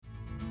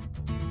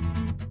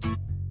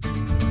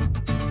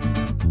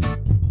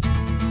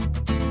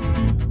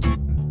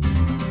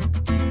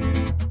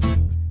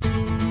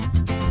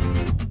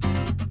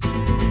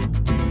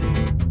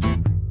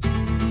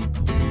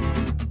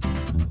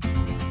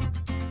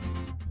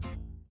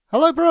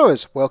Hello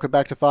brewers, welcome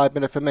back to 5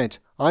 Minute Ferment.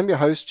 I'm your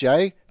host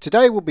Jay.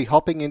 Today we'll be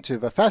hopping into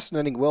the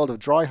fascinating world of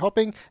dry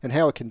hopping and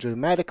how it can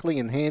dramatically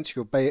enhance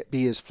your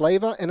beer's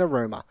flavour and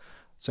aroma.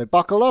 So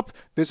buckle up,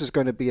 this is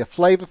going to be a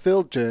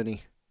flavour-filled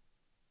journey.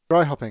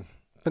 Dry hopping.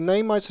 The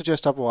name might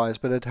suggest otherwise,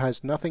 but it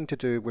has nothing to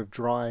do with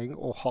drying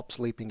or hops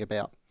leaping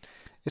about.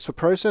 It's the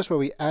process where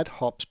we add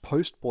hops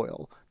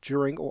post-boil,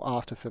 during or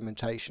after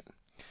fermentation.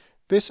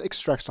 This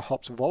extracts the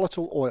hop's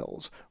volatile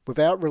oils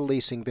without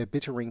releasing their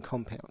bittering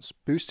compounds,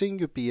 boosting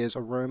your beer's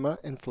aroma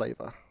and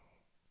flavour.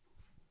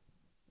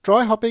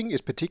 Dry hopping is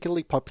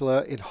particularly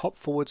popular in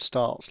hop-forward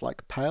styles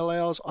like pale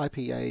ales,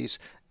 IPAs,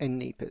 and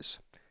NEIPAs.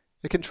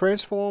 It can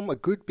transform a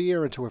good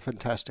beer into a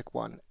fantastic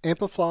one,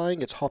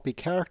 amplifying its hoppy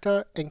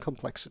character and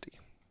complexity.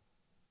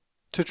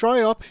 To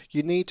dry hop,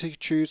 you need to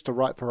choose the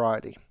right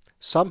variety.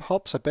 Some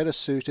hops are better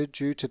suited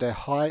due to their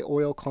high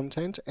oil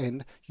content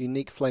and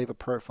unique flavour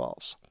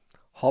profiles.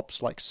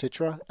 Hops like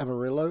Citra,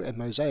 Amarillo, and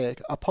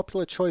Mosaic are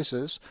popular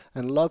choices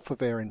and loved for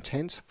their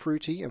intense,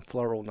 fruity, and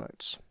floral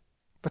notes.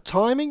 The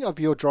timing of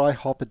your dry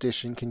hop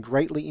addition can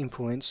greatly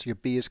influence your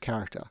beer's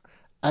character.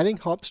 Adding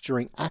hops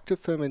during active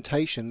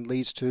fermentation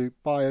leads to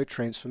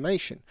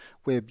biotransformation,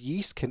 where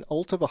yeast can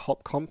alter the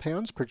hop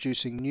compounds,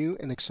 producing new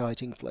and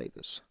exciting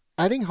flavors.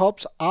 Adding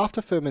hops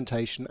after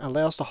fermentation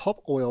allows the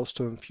hop oils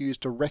to infuse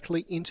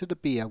directly into the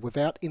beer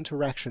without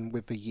interaction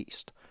with the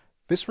yeast.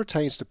 This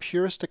retains the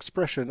purest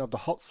expression of the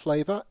hop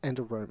flavor and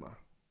aroma.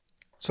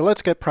 So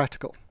let's get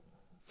practical.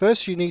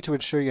 First, you need to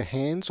ensure your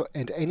hands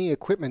and any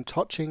equipment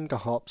touching the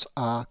hops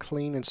are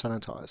clean and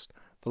sanitized.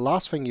 The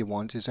last thing you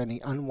want is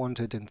any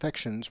unwanted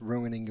infections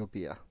ruining your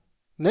beer.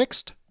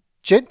 Next,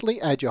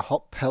 gently add your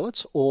hop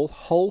pellets or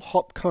whole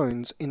hop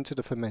cones into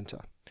the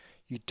fermenter.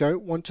 You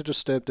don't want to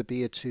disturb the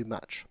beer too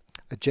much.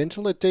 A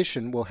gentle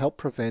addition will help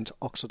prevent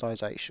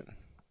oxidization.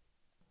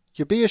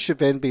 Your beer should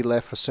then be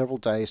left for several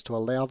days to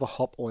allow the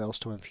hop oils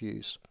to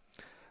infuse.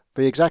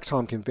 The exact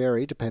time can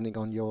vary depending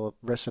on your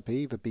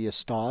recipe, the beer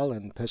style,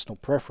 and personal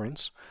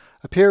preference.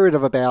 A period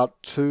of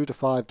about 2 to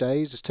 5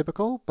 days is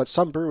typical, but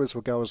some brewers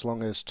will go as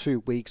long as 2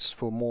 weeks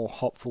for more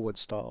hop-forward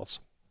styles.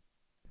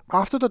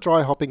 After the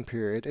dry hopping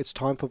period, it's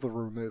time for the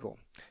removal.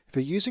 If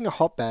you're using a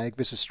hop bag,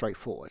 this is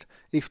straightforward.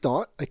 If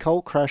not, a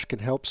cold crash can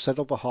help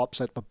settle the hops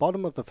at the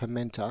bottom of the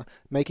fermenter,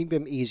 making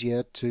them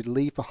easier to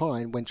leave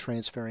behind when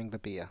transferring the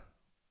beer.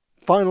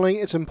 Finally,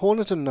 it's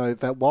important to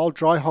note that while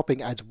dry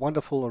hopping adds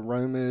wonderful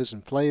aromas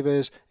and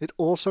flavors, it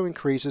also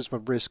increases the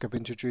risk of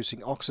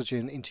introducing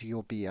oxygen into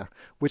your beer,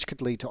 which could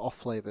lead to off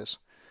flavors.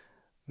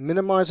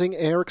 Minimizing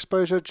air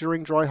exposure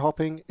during dry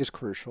hopping is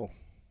crucial.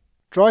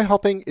 Dry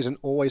hopping isn't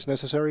always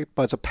necessary,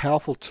 but it's a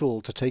powerful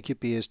tool to take your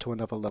beers to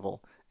another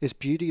level. Its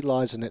beauty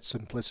lies in its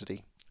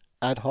simplicity.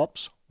 Add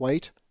hops,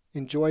 wait,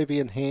 enjoy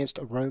the enhanced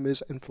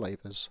aromas and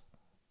flavors.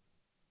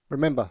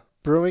 Remember,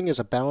 brewing is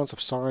a balance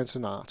of science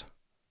and art.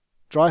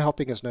 Dry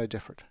hopping is no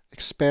different.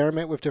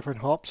 Experiment with different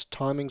hops,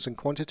 timings and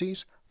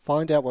quantities.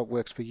 Find out what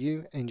works for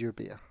you and your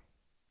beer.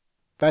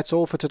 That's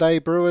all for today,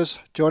 brewers.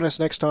 Join us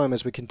next time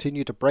as we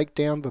continue to break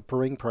down the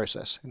brewing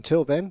process.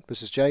 Until then,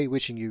 this is Jay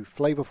wishing you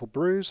flavorful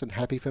brews and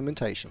happy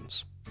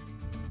fermentations.